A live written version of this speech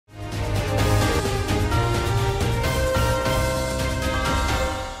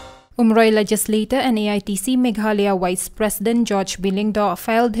Umroi legislator and AITC Meghalaya Vice President George Lyngdoh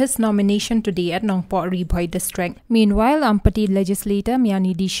filed his nomination today at Nongpor Ribhoi district. Meanwhile, Ampati legislator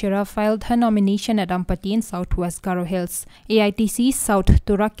Miani Shira filed her nomination at Ampati in Southwest Garo Hills. AITC South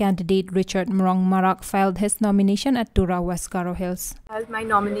Tura candidate Richard Mrong Marak filed his nomination at Tura West Garo Hills. I filed my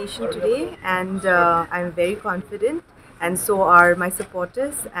nomination today and I'm very confident, and so are my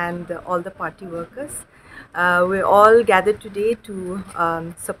supporters and all the party workers. We're all gathered today to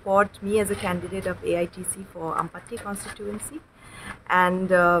support me as a candidate of AITC for Ampati constituency, and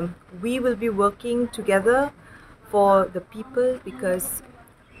we will be working together for the people, because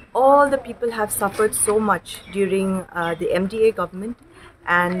all the people have suffered so much during the MDA government,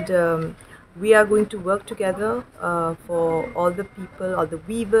 and we are going to work together for all the people, all the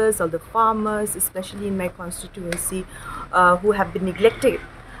weavers, all the farmers, especially in my constituency, who have been neglected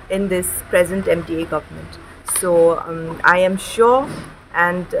in this present MDA government. So I am sure,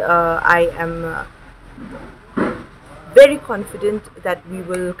 and I am very confident that we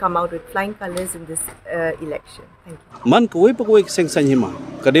will come out with flying colours in this election. Thank you. Man kawai pagawai seng sanyima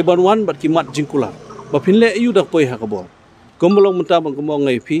kadeban wan bat kimat jingkula bapinle ayu dak poi hakabor gombolong menta bang gomong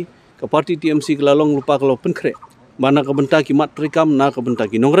ngai phi ka parti TMC kelalong lupa kalau penkre mana ka benta kimat trikam na ka benta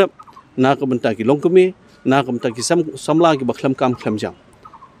ki nongrep na ka benta ki longkemi na ka benta ki samla ki baklam kam khlam jam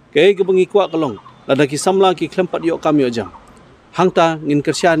ke ke bangi kwa kalong lada ki samla ki khlam pat yo kam yo jam hangta ngin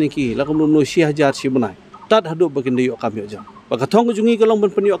kersyani ki lakum no shi hajar shi bunai tat hadu bakin de yo kam yo jam bakathong jungi kalong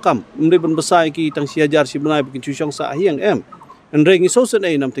ban pen yo kam mde ban besai ki tang shi hajar shi bunai bakin chushong sa hiang em andre ngi sosen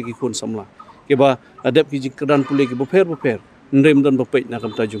ai nam te ki khun samla ke ba adap ki jikran pule ki bofer ndrem dan bapait na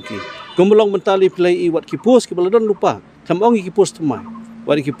kam tajung ki gombolong mentali play I wat ki post ki baladon lupa tham ki post mai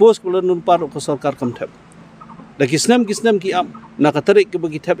wat ki post ki baladon lupa ko sarkar kam thap lagi snam ki am na ka tarik ke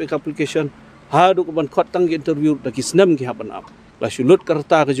bagi thap application hadu ko ban khot tang interview lagi snam ki haban up la shulut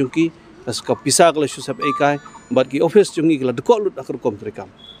karta ka jungki as ka pisa ka la shusap kai bat ki office jungi ki la dekok lut akar kom trekam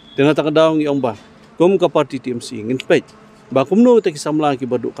tena ta daung i omba kom ka party TMC ngin pait ba kumno te ki samla ki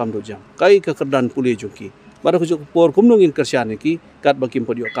badu kam do jam kai ka kerdan pule jungki bara ko jok por kumno ngin kersyane ki kat bakim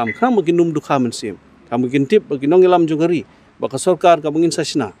podio kam kham bakin num du khamen sim kam bakin tip bakin nongelam jungari baka sarkar ka bangin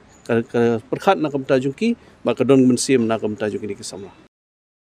sasna ka perkhat na kam tajungki baka don men sim na kam tajungki ki samla